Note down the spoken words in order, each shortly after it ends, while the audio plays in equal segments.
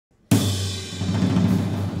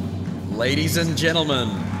Ladies and gentlemen,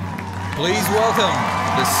 please welcome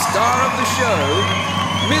the star of the show,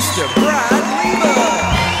 Mr. Brad Lever.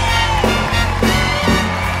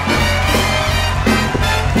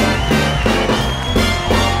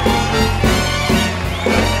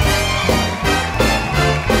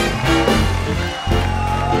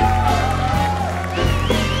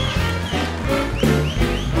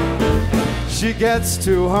 She gets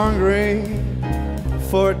too hungry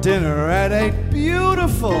for dinner at 8.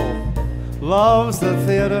 Beautiful, loves the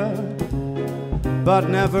theater, but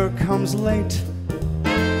never comes late.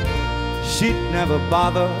 She'd never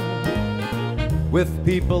bother with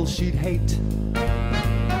people she'd hate.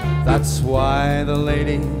 That's why the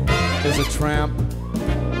lady is a tramp.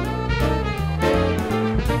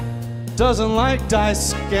 Doesn't like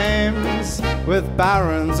dice games with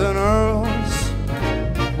barons and earls.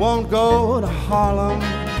 Won't go to Harlem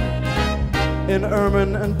in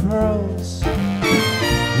ermine and pearls.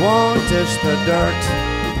 Won't dish the dirt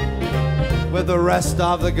with the rest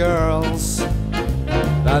of the girls.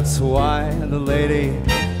 That's why the lady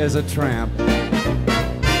is a tramp. She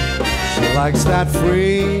likes that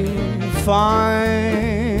free,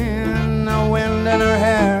 fine wind in her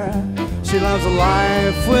hair. She loves a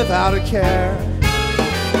life without a care.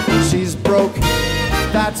 She's broke,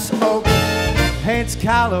 that's oak. Hates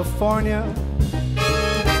California,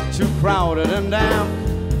 too crowded and damp.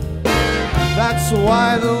 That's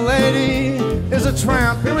why the lady is a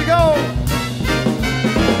tramp. Here we go.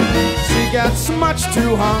 She gets much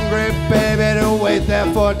too hungry, baby, to wait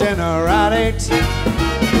there for dinner at 8.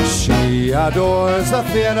 She adores the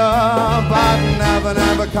theater, but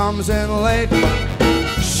never comes in late.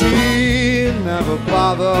 She'd never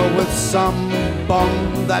bother with some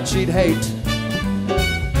bum that she'd hate.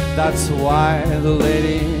 That's why the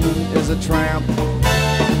lady is a tramp.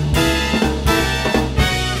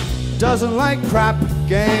 Doesn't like crap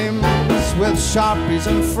games with sharpies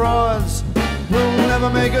and frauds. Will never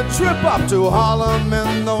make a trip up to Harlem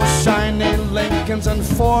in those shiny Lincolns and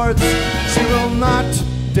Fords. She will not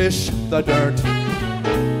dish the dirt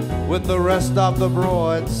with the rest of the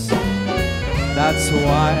broads. That's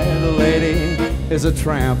why the lady is a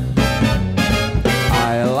tramp.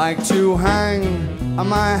 I like to hang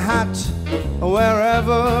my hat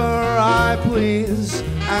wherever I please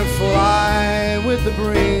and fly with the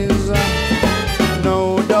breeze.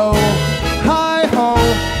 No dough, hi-ho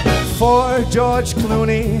for George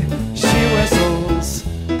Clooney. She whistles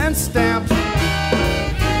and stamps.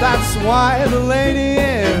 That's why the lady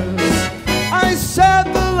is. I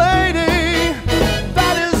said the lady.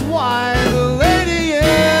 That is why the lady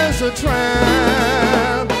is a tramp.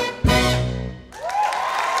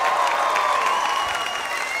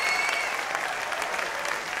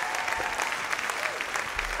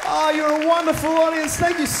 Oh, you're a wonderful audience.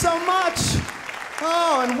 Thank you so much.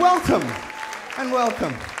 Oh, and welcome. And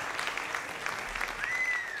welcome.